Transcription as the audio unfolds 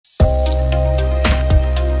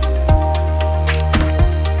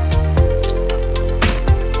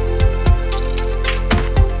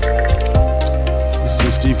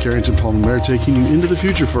Carrington, Palmer Mayor, taking you into the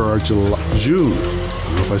future for our June, I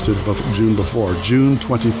don't know if I said June before, June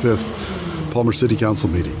 25th Palmer City Council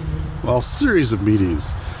meeting. Well, series of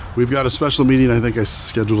meetings. We've got a special meeting, I think I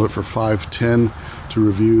scheduled it for 5:10 to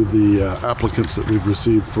review the applicants that we've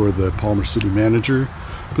received for the Palmer City Manager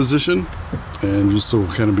position. And just so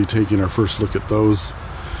we'll kind of be taking our first look at those.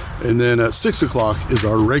 And then at 6 o'clock is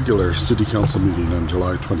our regular City Council meeting on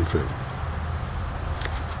July 25th.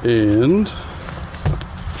 And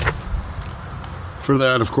for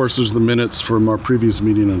that, of course, there's the minutes from our previous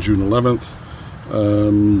meeting on June 11th.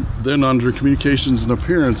 Then under communications and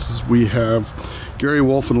appearances, we have Gary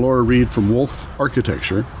Wolf and Laura Reed from Wolf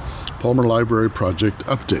Architecture, Palmer Library Project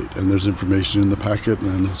Update. And there's information in the packet,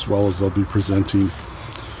 and as well as they'll be presenting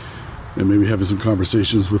and maybe having some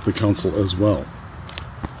conversations with the council as well.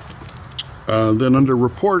 Then under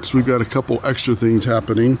reports, we've got a couple extra things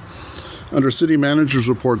happening. Under City Manager's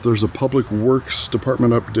report, there's a Public Works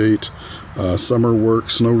Department update, summer work,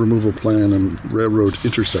 snow removal plan, and railroad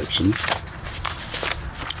intersections.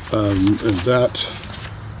 And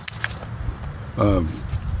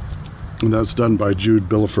that's done by Jude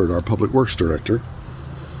Billiford, our Public Works Director.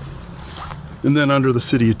 And then under the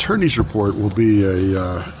City Attorney's report will be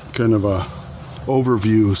a kind of a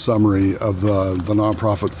overview summary of the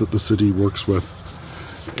nonprofits that the city works with.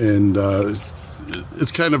 And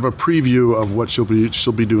it's kind of a preview of what she'll be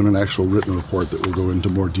doing an actual written report that will go into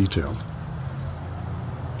more detail.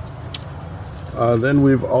 Then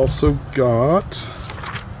we've also got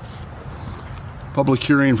public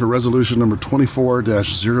hearing for resolution number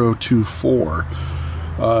 24-024,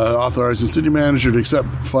 authorizing city manager to accept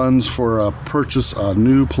funds for purchase a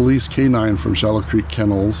new police canine from Shallow Creek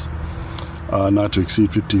Kennels, not to exceed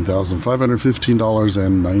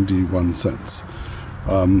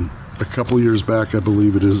 $15,515.91. A couple years back, I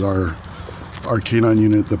believe it is our canine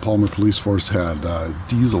unit the Palmer Police Force had,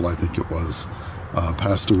 Diesel, I think it was,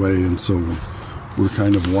 passed away, and so we're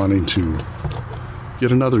kind of wanting to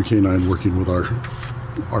get another canine working with our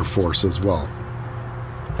force as well.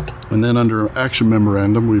 And then under action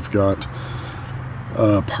memorandum, we've got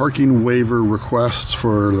parking waiver requests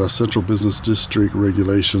for the Central Business District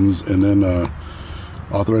regulations, and then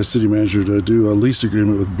authorize city manager to do a lease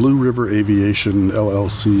agreement with Blue River Aviation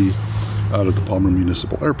LLC out at the Palmer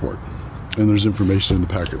Municipal Airport. And there's information in the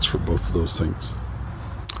packets for both of those things.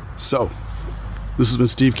 So, this has been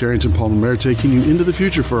Steve Carrington, Palmer Mayor, taking you into the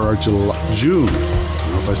future for our June, I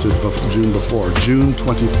don't know if I said June before, June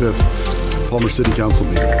 25th Palmer City Council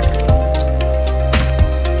meeting.